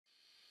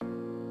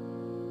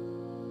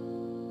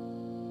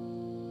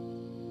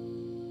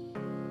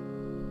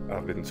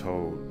I've been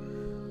told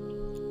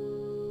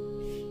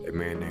a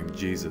man named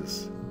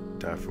Jesus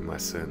died for my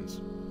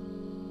sins.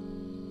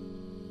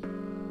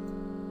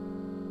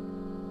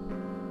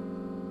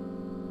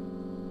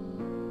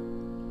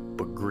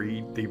 But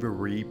greed,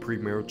 thievery,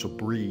 premarital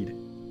breed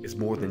is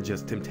more than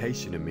just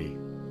temptation to me.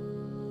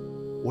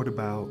 What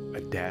about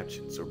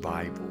adaption,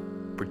 survival,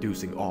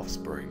 producing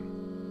offspring?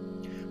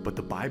 But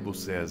the Bible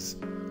says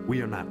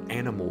we are not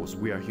animals,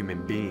 we are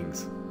human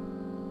beings.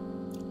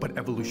 But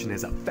evolution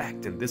is a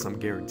fact, and this I'm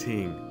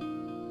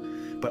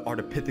guaranteeing. But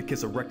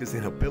ardipithecus, erectus,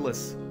 and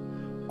habillis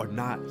are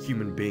not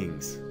human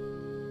beings.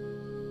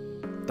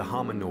 The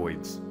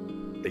hominoids,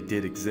 they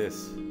did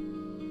exist.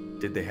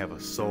 Did they have a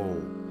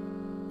soul?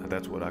 Now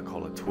that's what I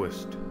call a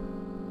twist.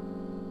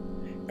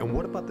 And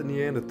what about the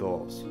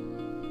Neanderthals?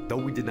 Though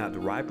we did not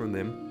derive from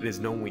them, it is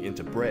known we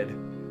interbred.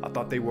 I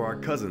thought they were our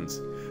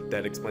cousins.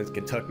 That explains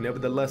Kentucky.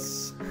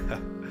 Nevertheless,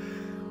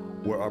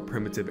 were our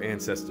primitive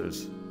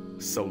ancestors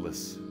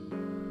soulless?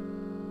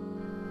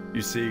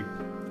 You see,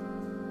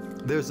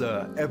 there's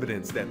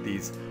evidence that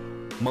these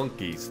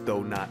monkeys,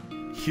 though not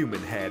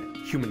human, had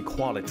human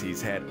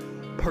qualities, had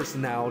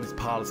personalities,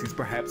 policies,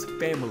 perhaps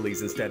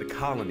families instead of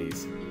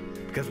colonies.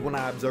 Because when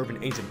I observe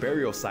an ancient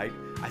burial site,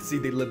 I see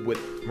they live with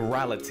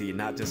morality,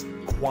 not just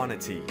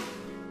quantity.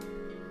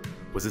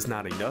 Was this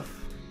not enough?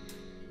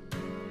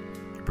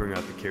 You bring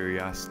out the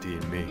curiosity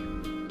in me.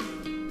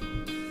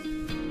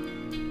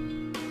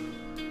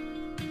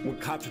 When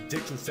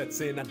contradiction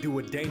sets in, I do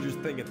a dangerous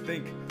thing and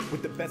think.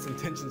 With the best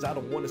intentions, I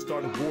don't want to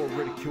start a war,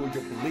 ridicule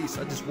your beliefs.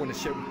 I just want to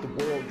share with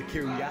the world the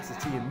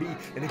curiosity in me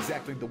and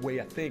exactly the way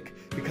I think.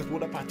 Because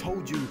what if I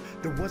told you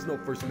there was no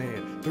first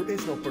man, there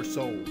is no first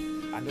soul?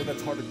 I know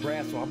that's hard to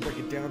grasp, so I'll break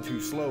it down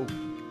too slow.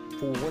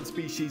 For one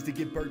species to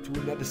give birth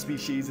to another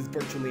species is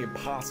virtually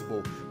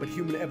impossible, but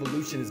human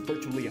evolution is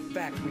virtually a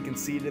fact. We can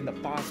see it in the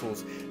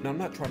fossils. Now I'm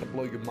not trying to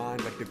blow your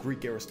mind like the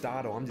Greek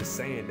Aristotle, I'm just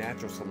saying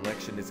natural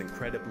selection is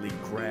incredibly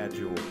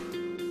gradual.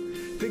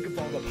 Think of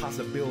all the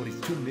possibilities,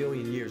 2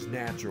 million years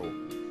natural.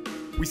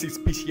 We see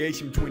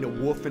speciation between a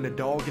wolf and a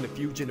dog in a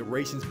few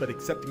generations, but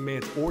accepting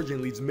man's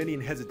origin leaves many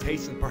in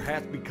hesitation,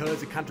 perhaps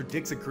because it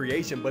contradicts a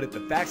creation. But if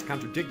the facts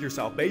contradict your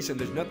salvation,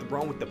 there's nothing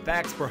wrong with the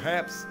facts,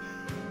 perhaps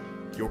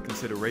your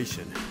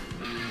consideration.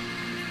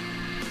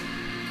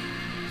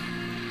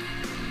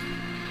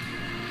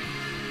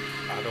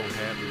 I don't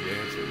have the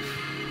answers,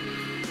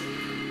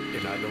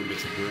 and I don't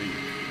disagree.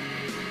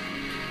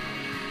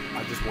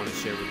 I just want to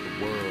share with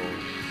the world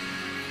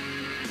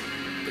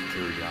the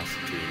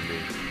curiosity in me.